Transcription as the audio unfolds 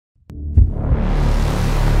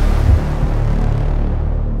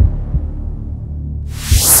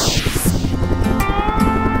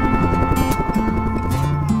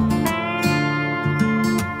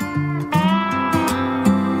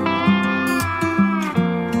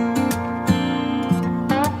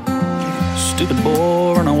Stupid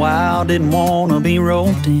boy in a while, didn't wanna be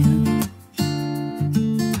roped in.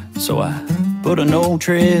 So I put a no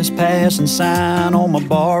trespassing sign on my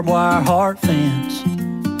barbed wire heart fence.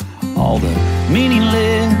 All the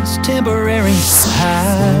meaningless, temporary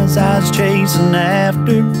highs I was chasing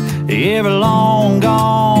after, every long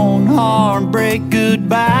gone heartbreak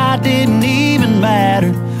goodbye didn't even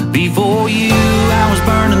matter. Before you, I was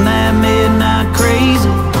burning that midnight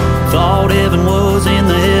crazy. Thought heaven was in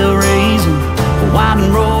the hell raising. A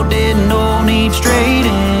winding road didn't know need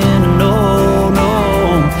straightening. No, no.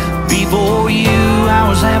 Before you, I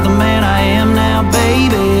was half the man I am now,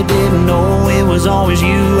 baby. Didn't know it was always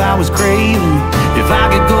you I was craving. If I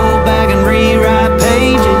could go back and rewrite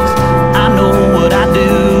pages, I know what I'd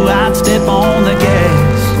do. I'd step on the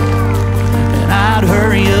gas and I'd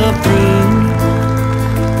hurry up through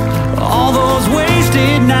all those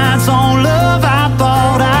wasted nights on love I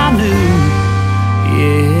thought I knew.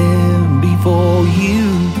 Yeah, before you.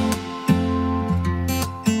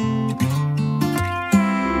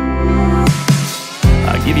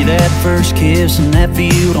 I give you that first kiss in that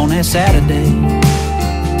field on that Saturday.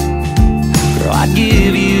 Girl, I'd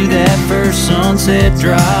give you that first sunset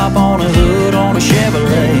drop on a hood on a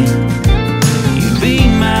Chevrolet. You'd be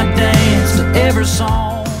my dance to every song.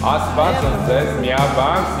 Աստված ընձեց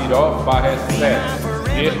միաբան սիրող պահեսցեց,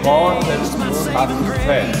 Իղոն ծեցնուր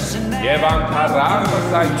հացուցեց, և անթարար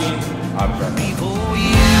մսակից արժանեց. Before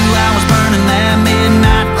you, I was burning that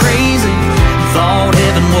midnight crazy. Thought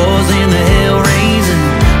heaven was in the hell raising.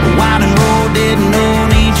 A winding road didn't know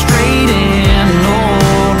need straight in. No,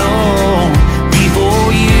 no. Before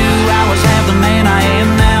you, I was half the man I am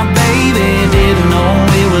now, baby. Didn't know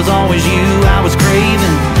it was always you I was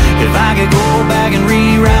craving. If I could go back and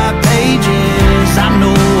rewrite pages, I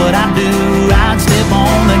know what I'd do. I'd step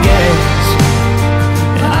on the gas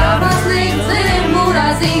and I'd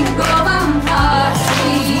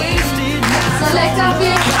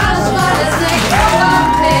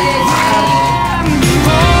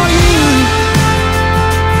before you,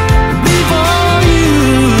 before you,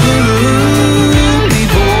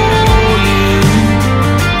 before you.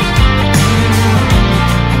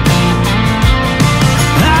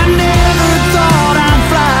 I never thought I'd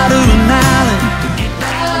fly to an island to get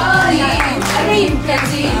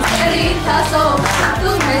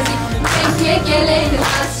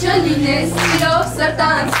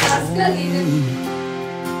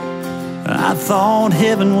I thought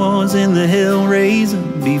heaven was in the hell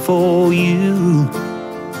raising. Before you,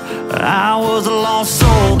 I was a lost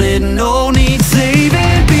soul, didn't know need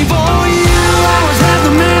saving. Before you, I was half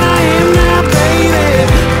the man I am now, baby.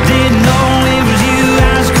 Didn't know it was you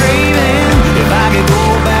I was craving. If I could go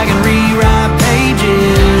back and rewrite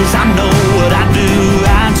pages, I know what I'd do.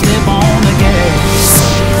 I'd step on the gas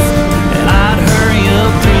and I'd hurry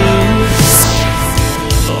up through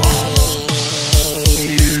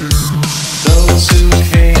those who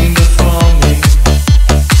came before me,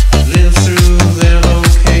 lived through their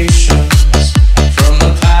locations, from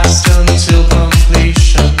the past until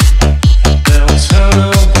completion. They'll turn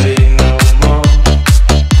away no more,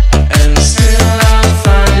 and still I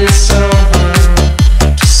find it so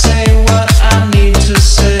hard to say what I need to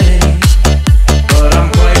say. But I'm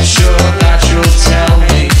quite sure that you'll tell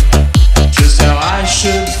me just how I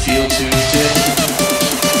should feel today.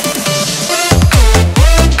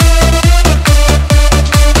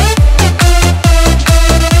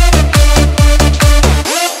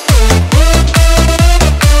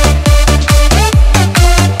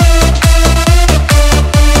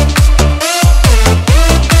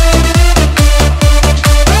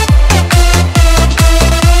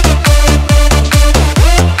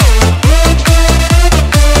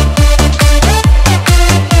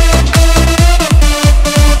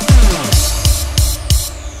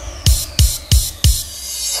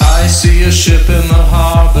 I see a ship in the